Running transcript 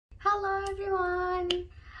everyone,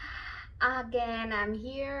 again I'm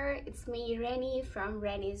here. It's me, Rennie, from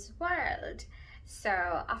Rennie's World. So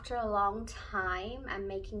after a long time I'm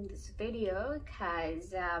making this video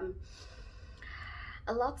because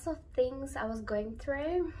lots of things I was going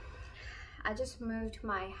through. I just moved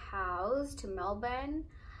my house to Melbourne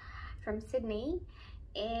from Sydney,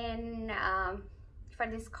 and for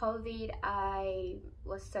this COVID I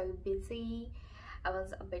was so busy. I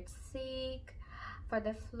was a bit sick for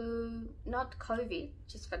the flu, not COVID,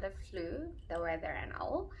 just for the flu, the weather and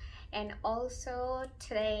all. And also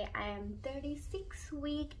today I am 36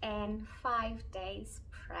 weeks and 5 days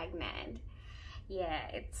pregnant. Yeah,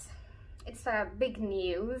 it's a big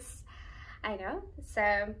news, I know.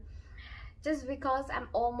 So just because I'm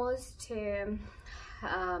almost to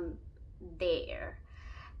there,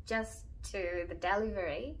 just to the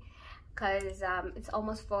delivery, because it's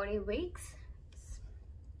almost 40 weeks.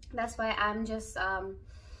 That's why I'm just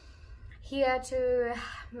here to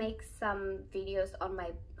make some videos on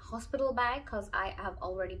my hospital bag, because I have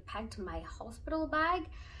already packed my hospital bag.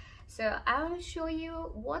 So I want to show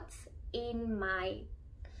you what's in my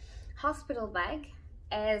hospital bag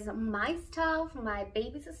as my stuff, my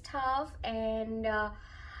baby's stuff, and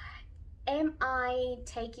am I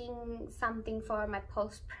taking something for my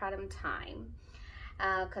postpartum time,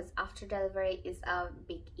 because after delivery is a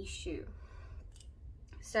big issue.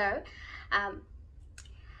 So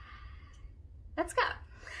let's go.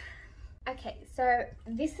 Okay, so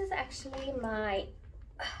this is actually my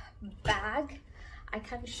bag. I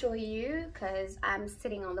can't show you because I'm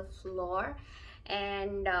sitting on the floor,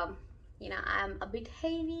 and you know, I'm a bit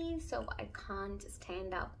heavy, so I can't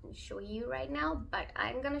stand up and show you right now, but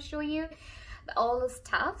I'm gonna show you all the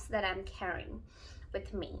stuffs that I'm carrying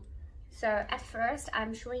with me. So at first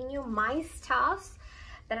I'm showing you my stuffs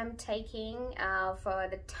that I'm taking for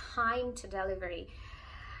the time to delivery.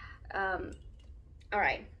 All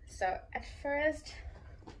right, so at first,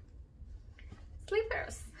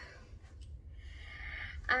 slippers.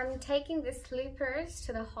 I'm taking the slippers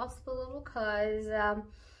to the hospital because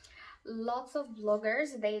lots of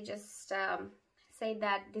bloggers, they just say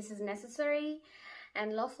that this is necessary,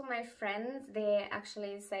 and lots of my friends, they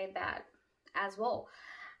actually say that as well,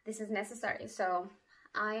 this is necessary. So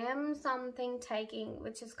I am taking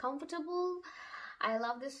which is comfortable. I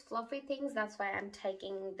love these fluffy things, that's why I'm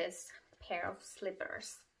taking this pair of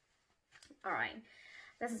slippers. All right,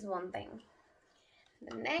 this is one thing.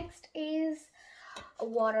 The next is a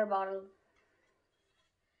water bottle.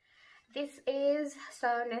 This is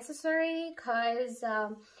so necessary because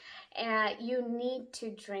you need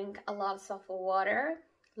to drink lots of water,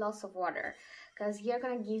 because you're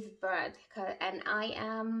gonna give birth, and I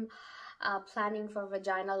am planning for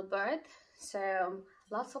vaginal birth, so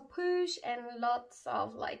lots of push and lots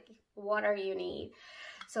of like water you need.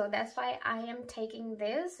 So that's why I am taking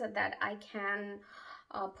this, so that I can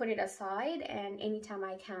put it aside and anytime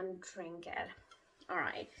I can drink it. All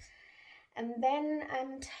right, and then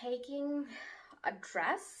I'm taking a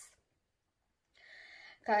dress,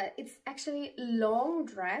 because it's actually long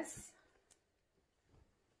dress.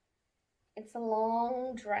 It's a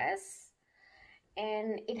long dress,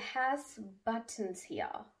 and it has buttons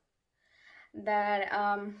here that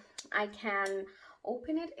I can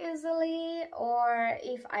open it easily, or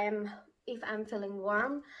if I'm feeling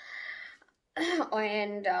warm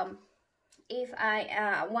and if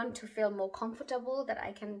I want to feel more comfortable, that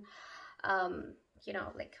I can you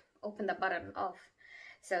know, like open the button off.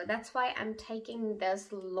 So that's why I'm taking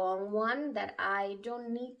this long one, that I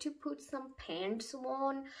don't need to put some pants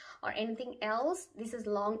on or anything else. This is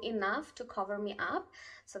long enough to cover me up,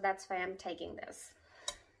 so that's why I'm taking this.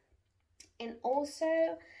 And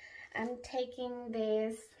also I'm taking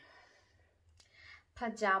this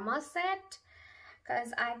pajama set,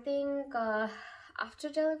 because I think after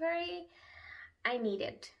delivery I need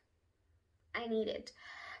it.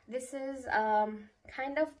 This is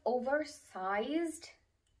kind of oversized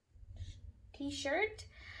t-shirt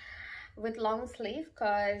with long sleeve,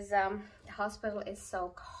 because the hospital is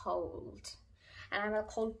so cold, and I'm a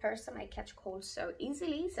cold person. I catch cold so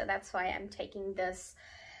easily, so that's why I'm taking this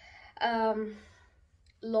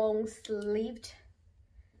long sleeved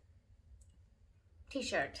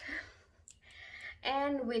t-shirt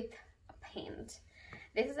and with a pant.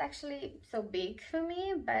 This is actually so big for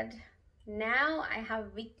me, but now I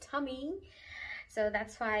have big tummy, so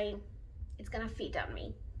that's why it's gonna fit on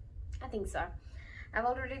me. I think so. I've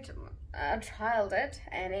already trialed it,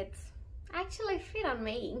 and it's actually fit on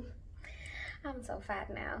me. I'm so fat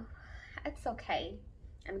now. It's okay.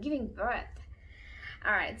 I'm giving birth.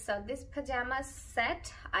 All right, so this pajama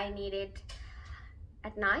set, I need it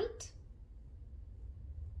at night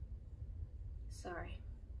Sorry,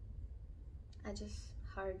 I just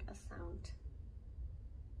heard a sound.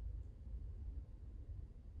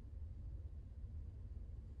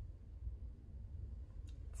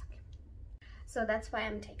 It's okay. So that's why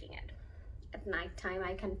I'm taking it. At nighttime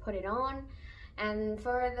I can put it on, and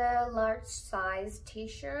for the large size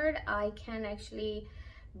t-shirt I can actually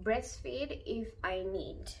breastfeed if I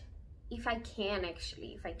need, if I can.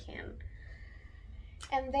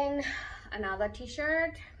 And then another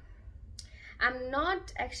t-shirt, I'm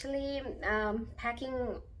not actually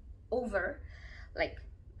packing over, like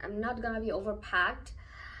I'm not gonna be overpacked.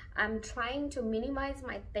 I'm trying to minimize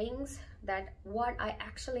my things, that what I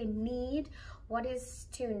actually need, what is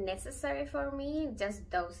too necessary for me, just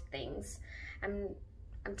those things I'm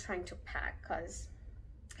trying to pack. Cause,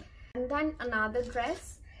 and then another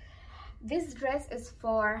dress, this dress is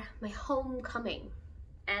for my homecoming,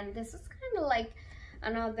 and this is kind of like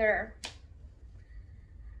another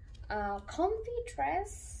comfy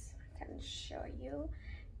dress. I can show you.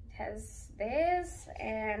 It has this,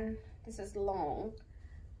 and this is long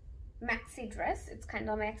maxi dress. It's kind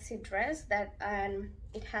of maxi dress that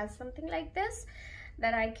it has something like this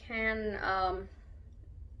that I can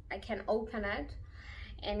open it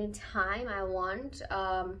anytime I want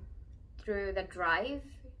through the drive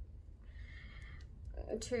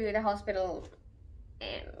to the hospital.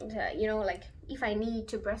 And you know, like if I need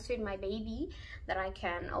to breastfeed my baby, that I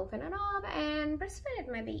can open it up and breastfeed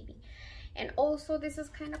my baby. And also this is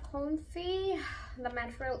kind of comfy. The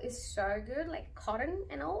material is so good, like cotton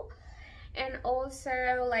and all, and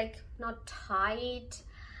also like not tight.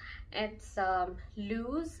 It's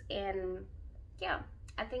loose, and yeah,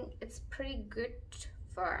 I think it's pretty good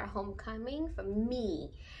for a homecoming for me.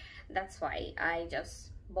 That's why I just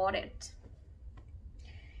bought it.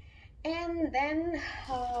 And then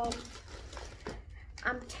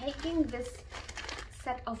I'm taking this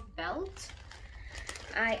set of belt.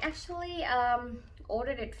 I actually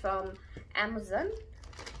ordered it from Amazon.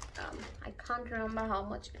 I can't remember how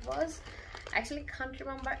much it was. I actually can't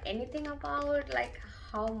remember anything about like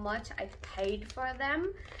how much I paid for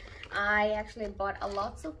them. I actually bought a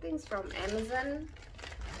lots of things from Amazon.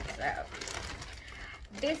 So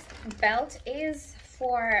this belt is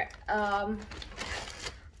for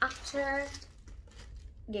after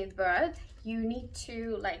give birth, you need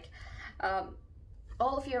to like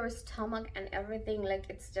all of your stomach and everything, like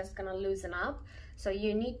it's just gonna loosen up, so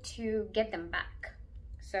you need to get them back.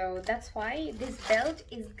 So that's why this belt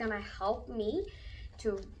is gonna help me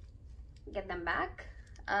to get them back.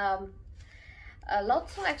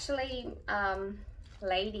 Lots of actually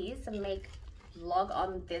ladies make vlog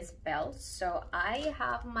on this belt, so I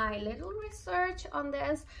have my little research on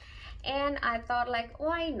this, and I thought like,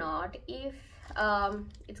 why not, if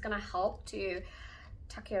it's gonna help to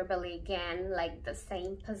tuck your belly again, like the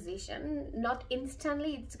same position, not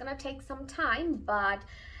instantly, it's gonna take some time, but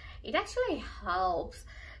it actually helps.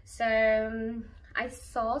 So I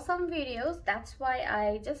saw some videos, that's why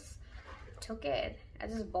I just took it, I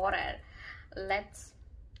just bought it. Let's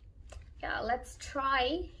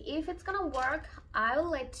try. If it's gonna work, I'll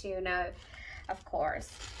let you know, of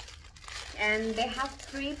course. And they have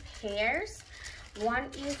 3 pairs.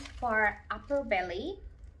 One is for upper belly,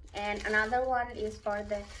 and another one is for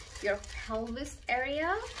your pelvis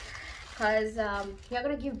area, because you're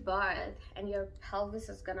gonna give birth and your pelvis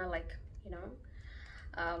is gonna, like, you know,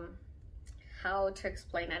 how to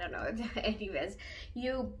explain, I don't know. Anyways,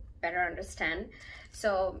 you better understand.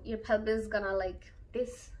 So your pelvis is gonna like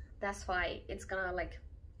this, that's why it's gonna like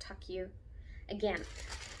tuck you again.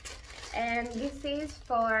 And this is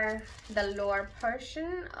for the lower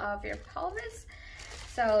portion of your pelvis.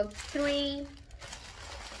 So 3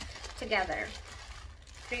 together,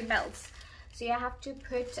 3 belts. So you have to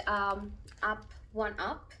put one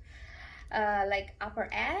up, like upper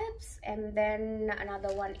abs, and then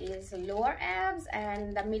another one is lower abs,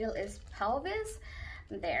 and the middle is pelvis.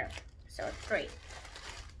 There, so 3.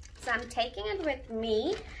 So I'm taking it with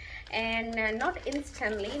me, and not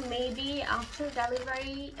instantly, maybe after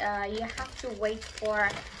delivery you have to wait for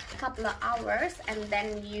a couple of hours, and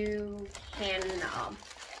then you can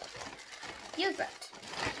use it.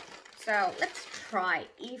 So let's try.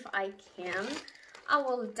 If I can, I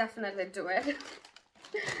will definitely do it.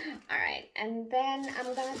 All right, and then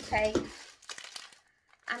I'm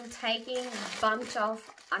taking bunch of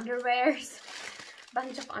underwears,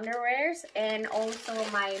 and also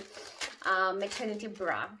my maternity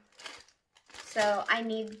bra. So I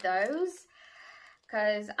need those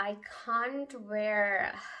because I can't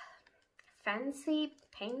wear fancy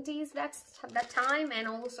panties that time, and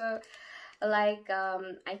also like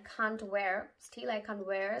I can't wear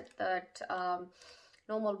that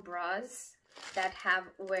normal bras that have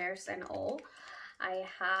wears and all, I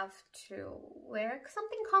have to wear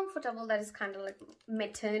something comfortable that is kind of like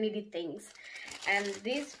maternity things. And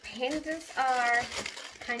these panties are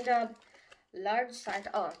kind of large size.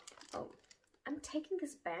 Oh, I'm taking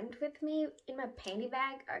this band with me in my panty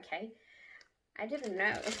bag. Okay, I didn't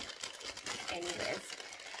know. Anyways,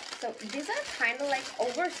 so these are kind of like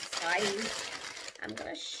oversized. I'm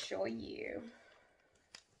gonna show you.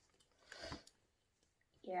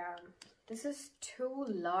 Yeah, this is too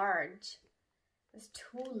large. It's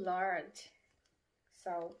too large.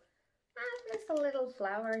 So there's a little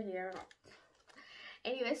flower here.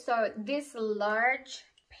 Anyway, so these large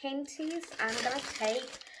panties I'm gonna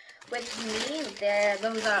take with me.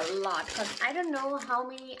 Those are a lot because I don't know how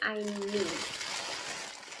many I need.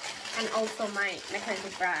 And also my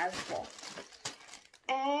maternity bra as well.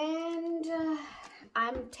 And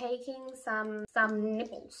I'm taking some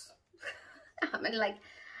nipples. I mean, like,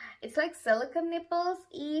 it's like silicone nipples.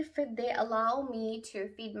 If they allow me to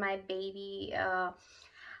feed my baby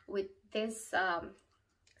with this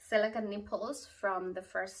silicone nipples from the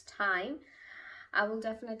first time, I will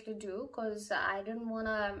definitely do, because I don't want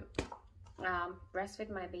to breastfeed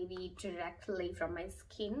my baby directly from my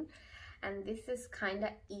skin. And this is kind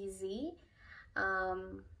of easy.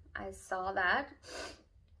 I saw that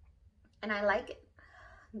and I like it,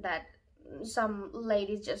 that some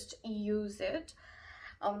ladies just use it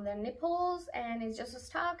on their nipples and it's just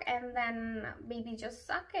stuck, and then baby just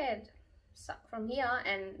suck from here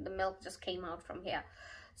and the milk just came out from here.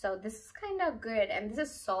 So this is kind of good, and this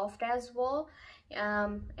is soft as well,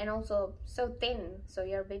 and also so thin, so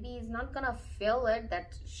your baby is not gonna feel it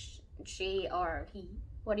that she or he,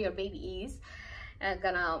 what your baby is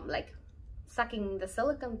gonna like sucking the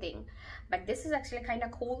silicone thing. But this is actually kind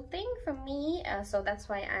of cool thing for me, so that's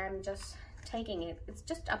why I'm just taking it. It's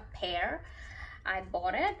just a pair. I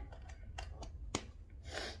bought it,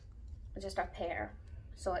 just a pair.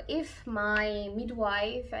 So if my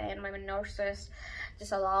midwife and my nurses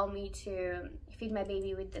just allow me to feed my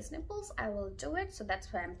baby with these nipples, I will do it. So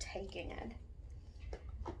that's why I'm taking it.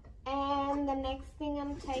 And the next thing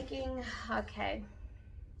I'm taking, okay,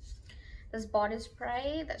 this body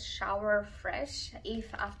spray, the Shower Fresh.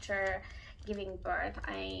 If after giving birth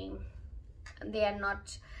they are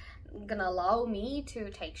not gonna allow me to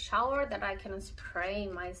take shower, that I can spray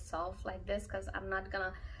myself like this, because I'm not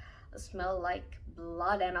gonna smell like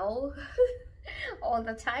blood and all all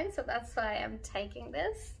the time. So that's why I'm taking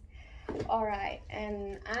this. All right,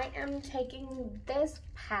 and I am taking these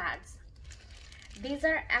pads. These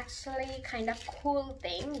are actually kind of cool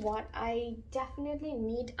thing, what I definitely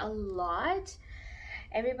need a lot.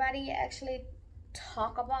 Everybody actually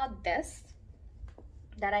talk about this,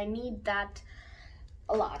 that I need that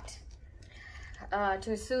a lot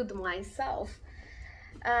to soothe myself.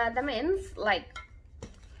 That means like,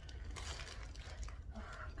 oh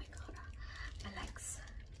my god, my legs.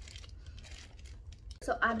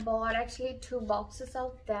 So I bought actually 2 boxes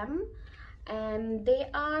of them, and they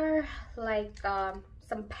are like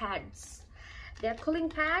some pads. They're cooling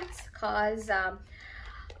pads, because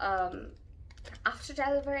after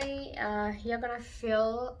delivery you're gonna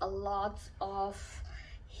feel a lot of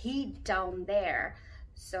heat down there,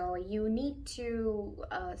 so you need to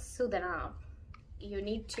soothe it up. You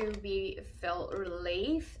need to feel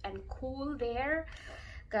relief and cool there,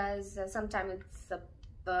 because sometimes it's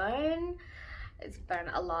burn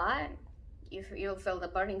a lot. You'll feel the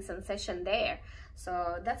burning sensation there,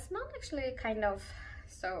 so that's not actually kind of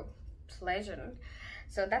so pleasant.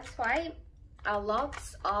 So that's why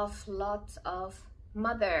lots of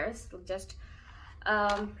mothers just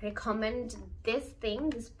recommend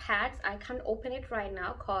these pads. I can't open it right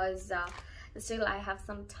now because still I have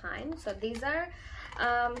some time. So these are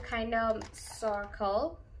kind of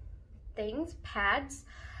circle things, pads,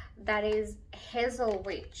 that is hazel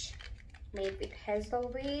witch, made with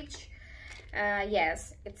hazel witch.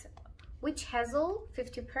 Yes, it's witch hazel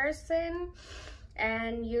 50%,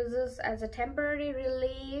 and uses as a temporary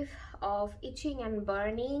relief of itching and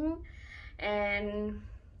burning. And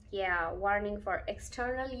yeah, warning for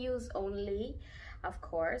external use only, of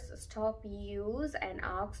course. Stop use and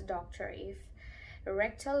ask doctor if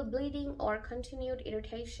rectal bleeding or continued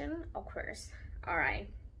irritation occurs. All right,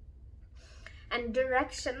 and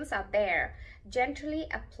directions are there. Gently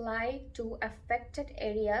apply to affected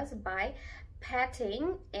areas by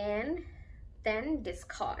patting and then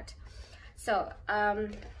discard. So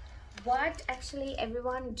what actually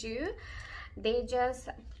everyone do, they just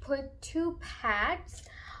put 2 pads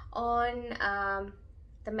on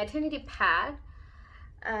the maternity pad.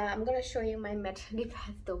 I'm gonna show you my maternity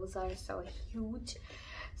pads. Those are so huge.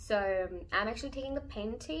 So I'm actually taking the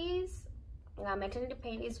panties maternity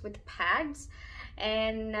panties with pads,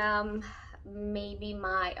 and maybe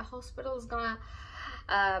my hospital is gonna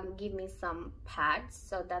give me some pads,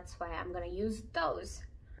 so that's why I'm gonna use those.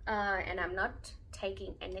 And I'm not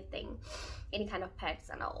taking any kind of pads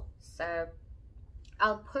and all, so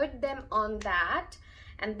I'll put them on that,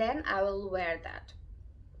 and then I will wear that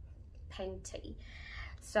panty.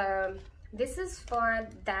 So this is for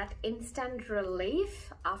that instant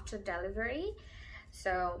relief after delivery,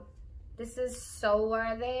 so this is so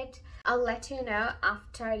worth it. I'll let you know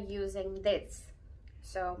after using this.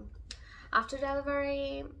 So after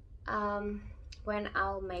delivery, when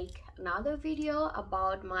I'll make another video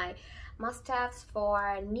about my must-haves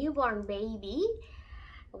for newborn baby,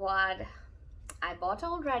 what I bought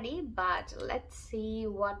already, but let's see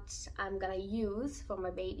what I'm gonna use for my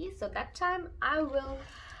baby. So that time I will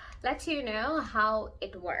let you know how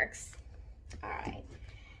it works. All right,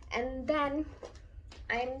 and then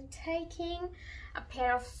I'm taking a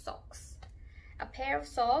pair of socks.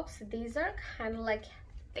 These are kind of like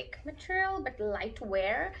thick material but light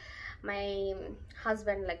wear. My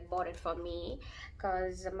husband like bought it for me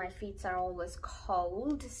because my feet are always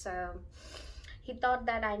cold, so he thought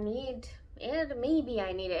that I need it, maybe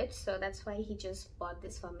I need it, so that's why he just bought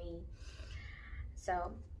this for me.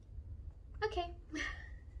 So okay.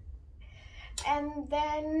 And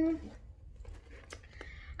then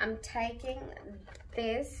I'm taking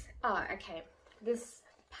this, this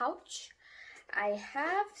pouch. I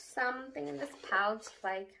have something in this pouch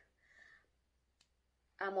like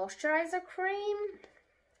a moisturizer cream,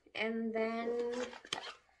 and then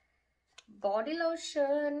body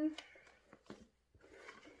lotion,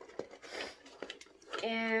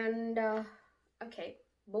 and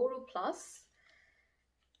Boru Plus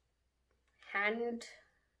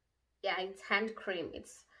it's hand cream.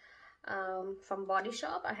 It's from Body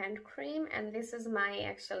Shop, a hand cream, and this is my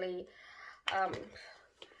actually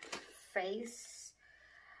face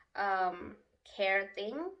care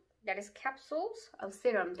thing, that is capsules of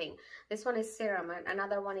serum thing. This one is serum and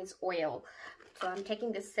another one is oil. So I'm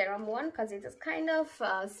taking this serum one because it is kind of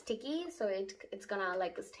sticky, so it's gonna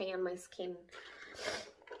like stay on my skin.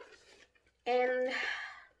 And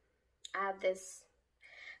I have this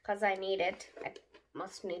because I need it. I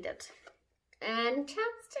must need it. And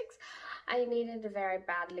chapsticks, I need it very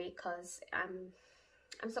badly because I'm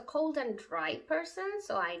so cold and dry person,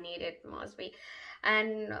 so I need it must be.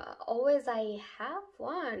 And always I have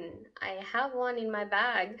one in my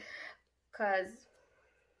bag because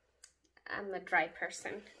I'm a dry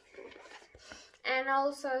person. And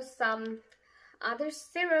also some other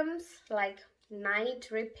serums like night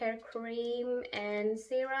repair cream and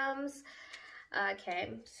serums.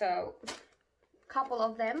 Okay, so couple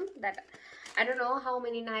of them that I don't know how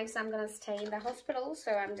many nights I'm gonna stay in the hospital,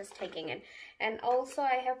 so I'm just taking it. And also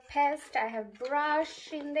I have paste, I have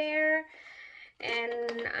brush in there,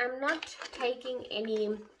 and I'm not taking any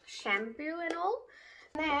shampoo and all.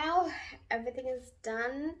 Now everything is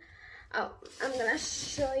done. Oh, I'm gonna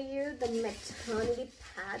show you the maternity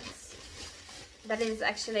pads. That is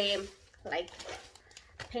actually like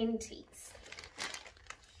panties.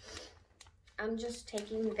 I'm just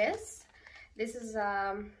taking this. This is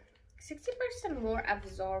 60% more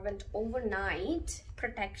absorbent overnight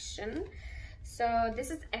protection. So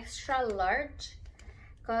this is extra large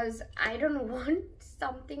because I don't want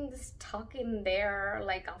something stuck in there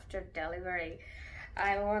like after delivery.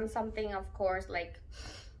 I want something, of course, like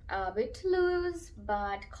a bit loose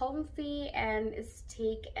but comfy and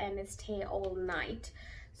stick and stay all night.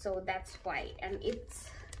 So that's why. And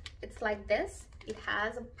it's like this. It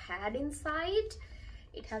has a pad inside.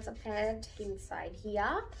 It has a pad inside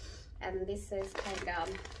here, and this is kind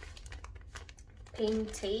of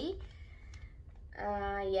panty.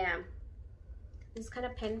 Yeah, this kind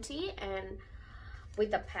of panty and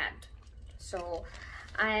with a pad. So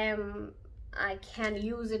I can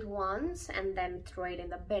use it once and then throw it in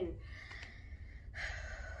the bin.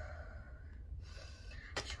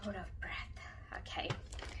 Short of breath. Okay,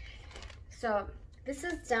 so this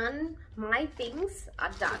is done. My things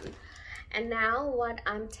are done. And now what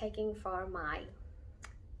I'm taking for my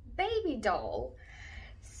baby doll.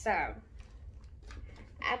 So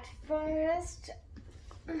at first,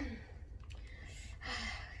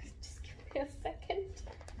 just give me a second.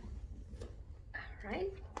 All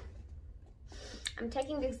right, I'm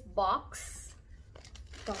taking this box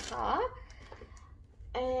for her,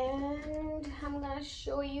 and I'm gonna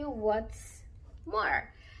show you what's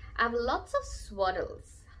more. I have lots of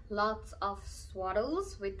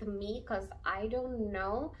swaddles with me because I don't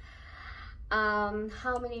know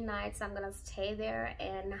how many nights I'm gonna stay there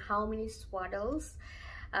and how many swaddles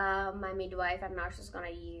my midwife and nurse is gonna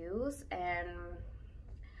use. And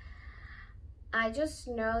I just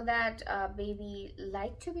know that baby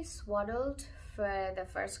like to be swaddled for the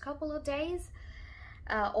first couple of days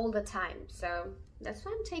all the time, so that's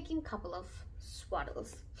why I'm taking a couple of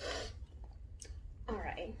swaddles. All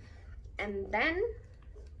right, and then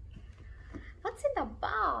what's in the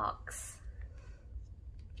box?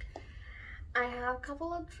 I have a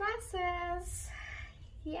couple of dresses.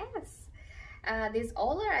 Yes, these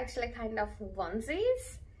all are actually kind of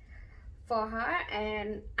onesies for her,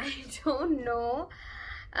 and I don't know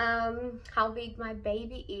how big my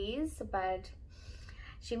baby is, but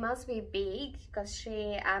she must be big because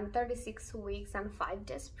I'm 36 weeks and 5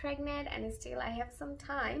 days pregnant, and still I have some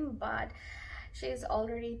time, but she's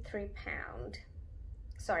already 3 kg,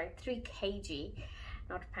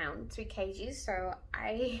 not pound, 3 kg. So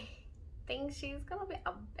I think she's gonna be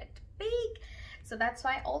a bit big. So that's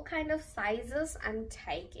why all kind of sizes I'm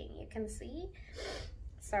taking, you can see.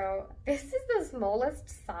 So this is the smallest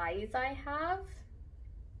size I have.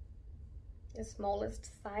 The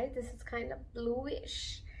smallest size. This is kind of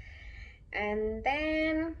bluish. And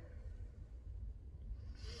then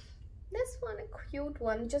this one, a cute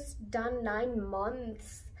one, just done 9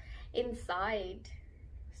 months inside.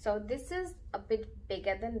 So this is a bit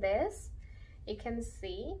bigger than this, you can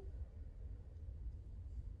see.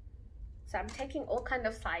 So I'm taking all kind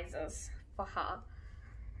of sizes for her.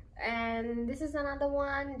 And this is another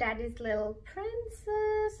one, Daddy's Little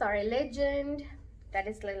Princess, sorry, Legend.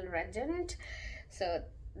 Daddy's Little Legend. So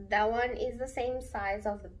that one is the same size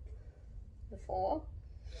of the before.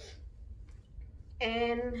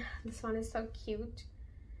 And this one is so cute,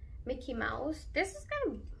 Mickey Mouse. This is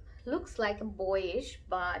kind of looks like a boyish,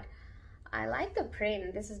 but I like the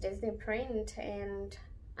print. This is Disney print, and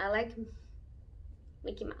I like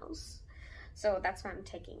Mickey Mouse, so that's why I'm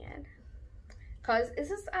taking it, because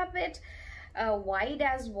this is a bit wide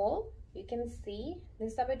as well. You can see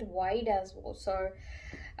this is a bit wide as well, so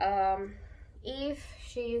if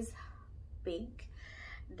she's big,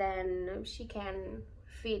 then she can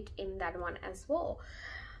fit in that one as well.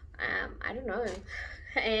 I don't know.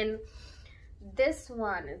 And this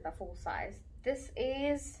one is the full size. This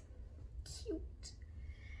is cute.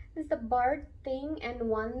 This is the bird thing and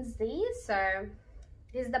onesie. So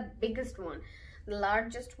this is the biggest one, the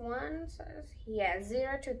largest one. So yeah,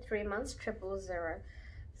 0 to 3 months, 000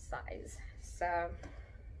 size. So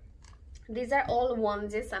these are all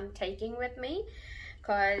onesies I'm taking with me,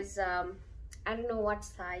 because I don't know what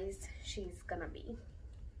size she's gonna be.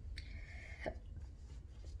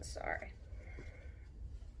 Sorry.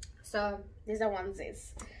 So these are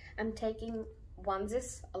onesies. I'm taking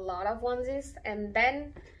onesies, a lot of onesies, and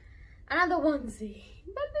then another onesie.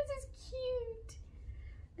 But this is cute.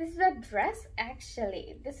 This is a dress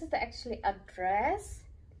actually. This is actually a dress,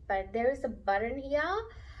 but there is a button here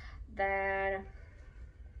that,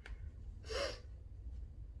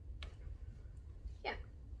 yeah,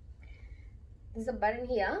 there's a button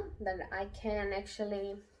here that I can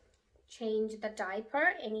actually change the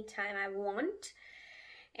diaper anytime I want,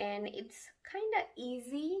 and it's kind of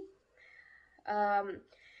easy.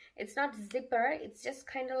 It's not zipper, it's just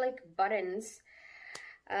kind of like buttons.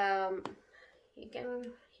 You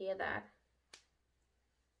can hear that,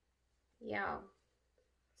 yeah.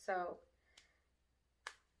 So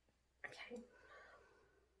okay,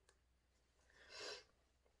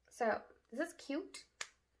 so this is cute.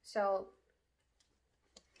 So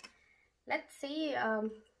let's see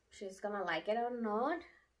she's gonna like it or not.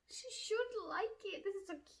 She should like it. This is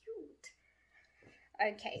so cute.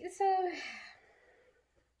 Okay, so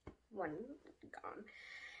one gone,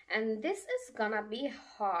 and this is gonna be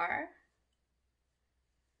her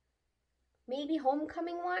maybe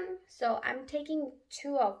homecoming one. So I'm taking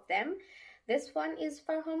 2 of them. This one is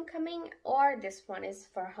for homecoming, or this one is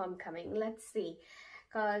for homecoming. Let's see,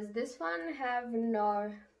 because this one have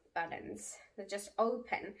no buttons, they're just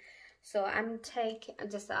open. So I'm taking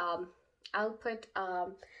just I'll put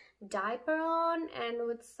diaper on, and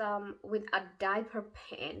with a diaper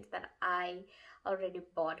pant that I already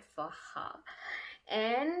bought for her,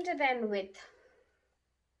 and then with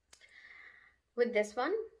this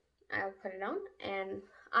one I'll put it on, and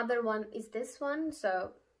other one is this one.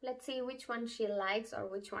 So let's see which one she likes, or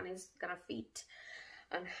which one is gonna fit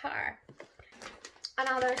on her.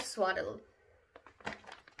 Another swaddle,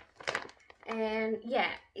 and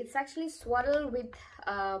yeah, it's actually swaddle with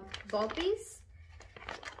bobbies,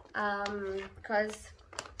 because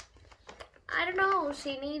I don't know,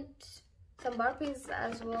 she needs some burpees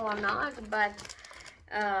as well or not, but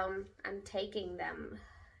I'm taking them.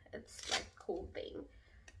 It's like a cool thing,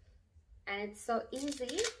 and it's so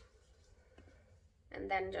easy. and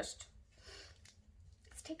then just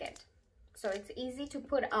stick it. So it's easy to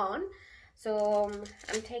put on. So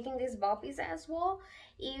I'm taking these bobbies as well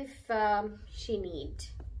if she need.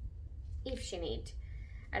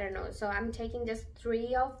 I don't know. So I'm taking just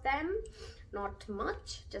 3 of them, not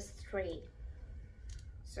much, just 3.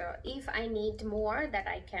 So if I need more, that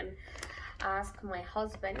I can ask my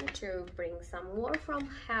husband to bring some more from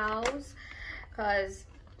house, because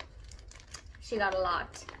she got a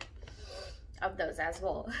lot of those as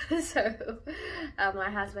well. So my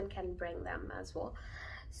husband can bring them as well.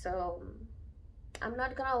 So I'm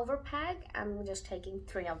not gonna overpack. I'm just taking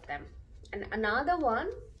 3 of them. And another one,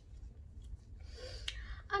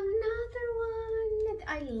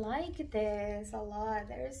 I like this a lot.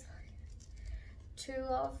 There's 2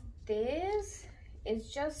 of this.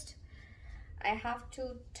 It's just I have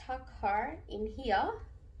to tuck her in here.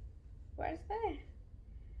 Where's that?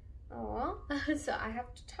 Oh, so I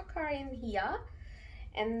have to tuck her in here,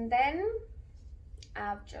 and then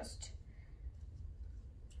I've just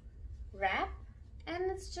wrap,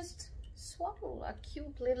 and it's just swaddle, a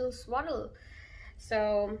cute little swaddle.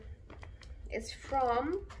 So it's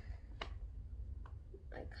from,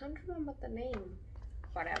 I can't remember the name,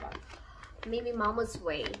 whatever, maybe Mama's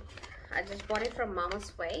Way. I just bought it from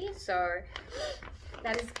Mama's Way. So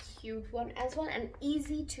that is cute one as well, and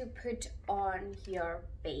easy to put on your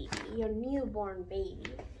baby, your newborn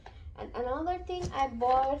baby. And another thing I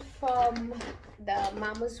bought from the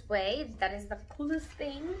Mama's Way, that is the coolest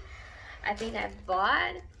thing I think I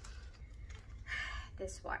bought,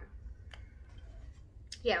 this one.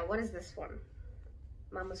 Yeah, what is this one?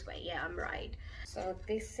 Mama's Way, yeah, I'm right. So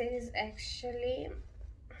this is actually,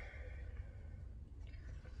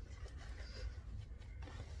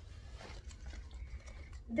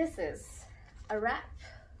 this is a wrap.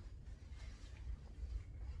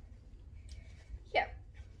 Yeah,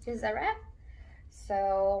 this is a wrap.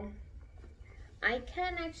 So I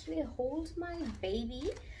can actually hold my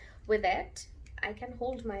baby with it. I can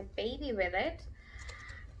hold my baby with it,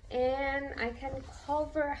 and I can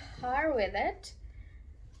cover her with it.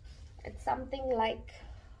 It's something like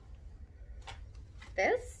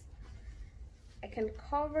this. I can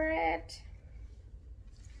cover it.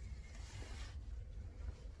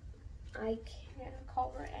 I can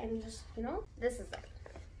cover and just, you know, this is it.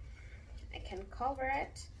 I can cover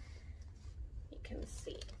it. You can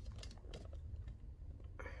see.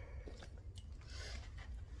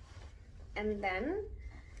 And then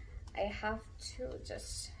I have to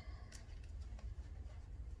just,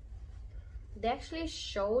 they actually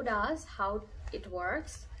showed us how it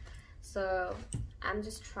works, so I'm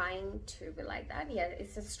just trying to be like that. Yeah,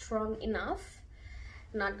 it's strong enough,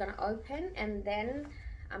 not gonna open. And then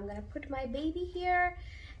I'm gonna put my baby here,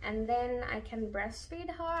 and then I can breastfeed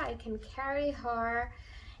her, I can carry her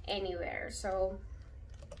anywhere. So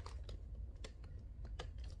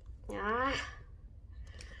yeah,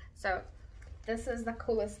 so this is the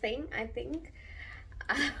coolest thing I think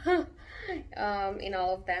in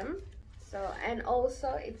all of them. So, and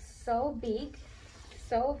also it's so big,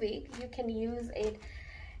 you can use it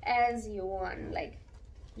as you want. Like,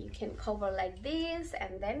 you can cover like this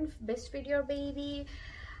and then breastfeed your baby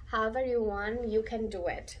however you want, you can do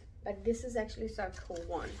it. But this is actually so cool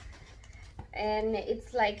one, and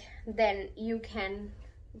it's like, then you can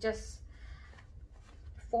just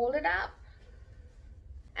fold it up,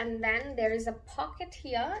 and then there is a pocket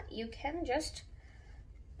here, you can just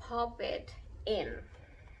pop it in.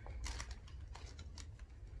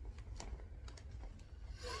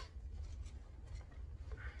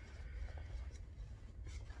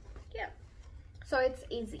 Yeah, so it's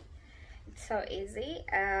easy, it's so easy.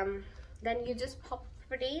 Then you just pop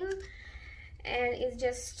it in, and it's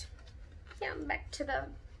just, yeah, back to the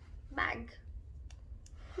bag.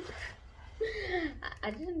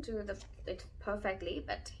 I didn't do it perfectly,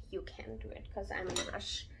 but you can do it because I'm in a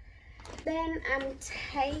rush. Then I'm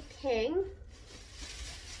taking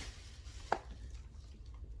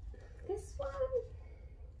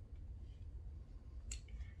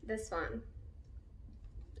this one.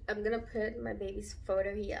 I'm gonna put my baby's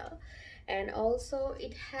photo here, and also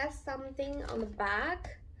it has something on the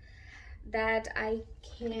back that I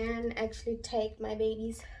can actually take my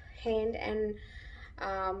baby's hand and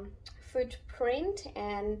footprint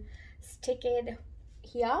and stick it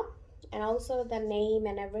here, and also the name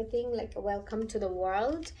and everything, like welcome to the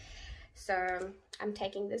world. So I'm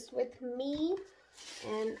taking this with me,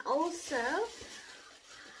 and also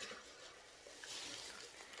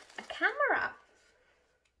a camera,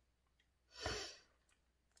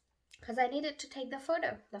 because I needed to take the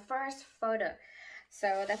photo, the first photo.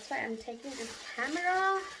 So that's why I'm taking this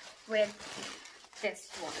camera with this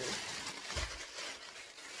one.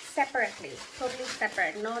 separately, totally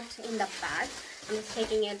separate, not in the bag. I'm just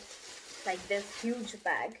taking it like this huge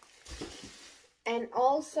bag. And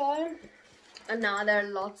also another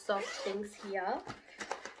lots of things here.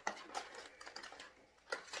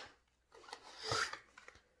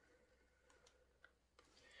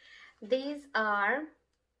 These are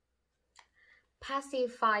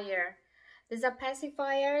pacifier. These are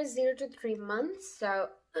pacifier 0 to 3 months. So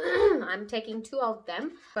I'm taking 2 of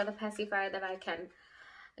them for the pacifier that I can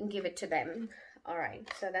give it to them. All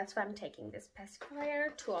right, so that's why I'm taking this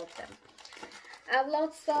pacifier, 2 of them. I have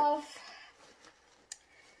lots of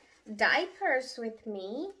diapers with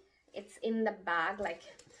me. It's in the bag, like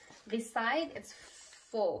this side it's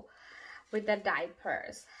full with the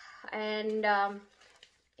diapers. And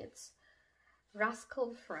it's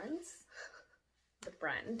Rascal Friends, the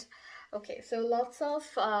brand. Okay, so lots of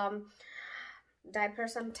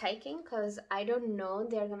diapers I'm taking because I don't know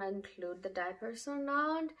they're gonna include the diapers or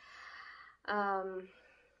not.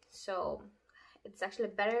 So it's actually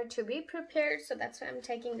better to be prepared, so that's why I'm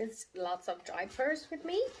taking this lots of diapers with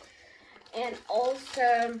me. And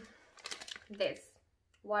also this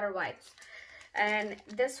water wipes, and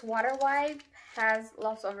this water wipe has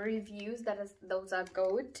lots of reviews that is those are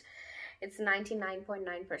good. It's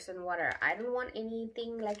 99.9% water. I don't want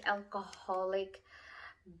anything like alcoholic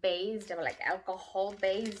based or like alcohol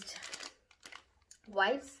based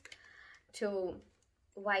wipes to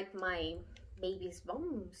wipe my baby's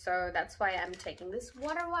bum. So that's why I'm taking this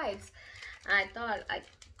water wipes. I thought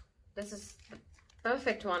this is the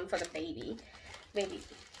perfect one for the baby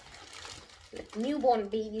like newborn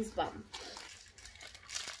baby's bum.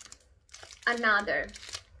 Another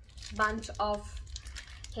bunch of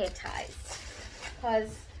hair ties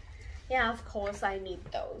because yeah, of course I need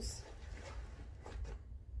those.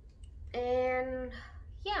 And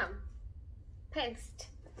yeah, paste,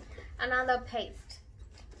 another paste.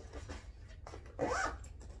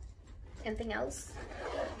 Anything else?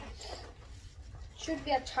 Should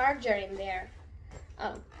be a charger in there.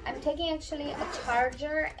 I'm taking actually a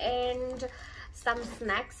charger and some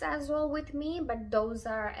snacks as well with me, but those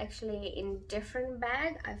are actually in different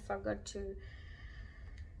bag. I forgot to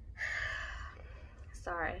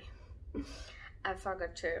I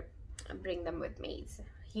forgot to bring them with me.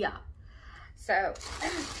 Yeah, so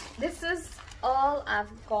this is all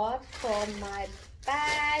I've got for my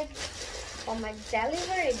bag, for my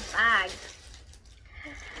delivery bag.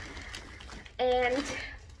 And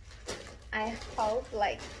I hope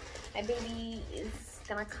like my baby is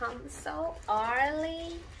gonna come so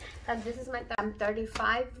early, because this is my I'm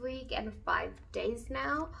 35 week and 5 days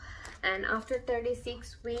now. And after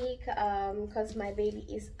 36 week, because my baby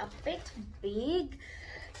is a bit big,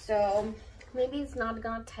 so maybe it's not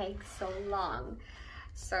gonna take so long.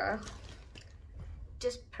 So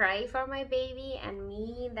just pray for my baby and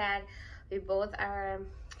me that we both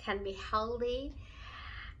can be healthy.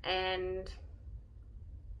 And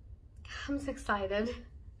I'm so excited.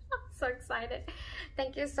 I'm so excited.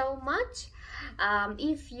 Thank you so much.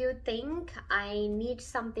 If you think I need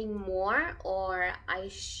something more or I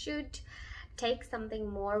should take something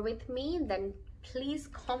more with me, then please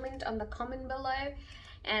comment on the comment below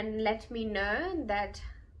and let me know that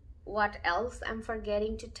what else I'm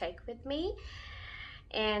forgetting to take with me.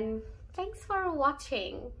 And thanks for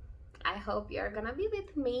watching. I hope you're gonna be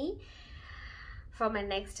with me for my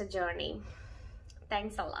next journey.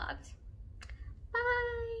 Thanks a lot.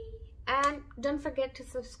 Bye. And don't forget to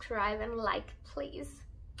subscribe and like, please.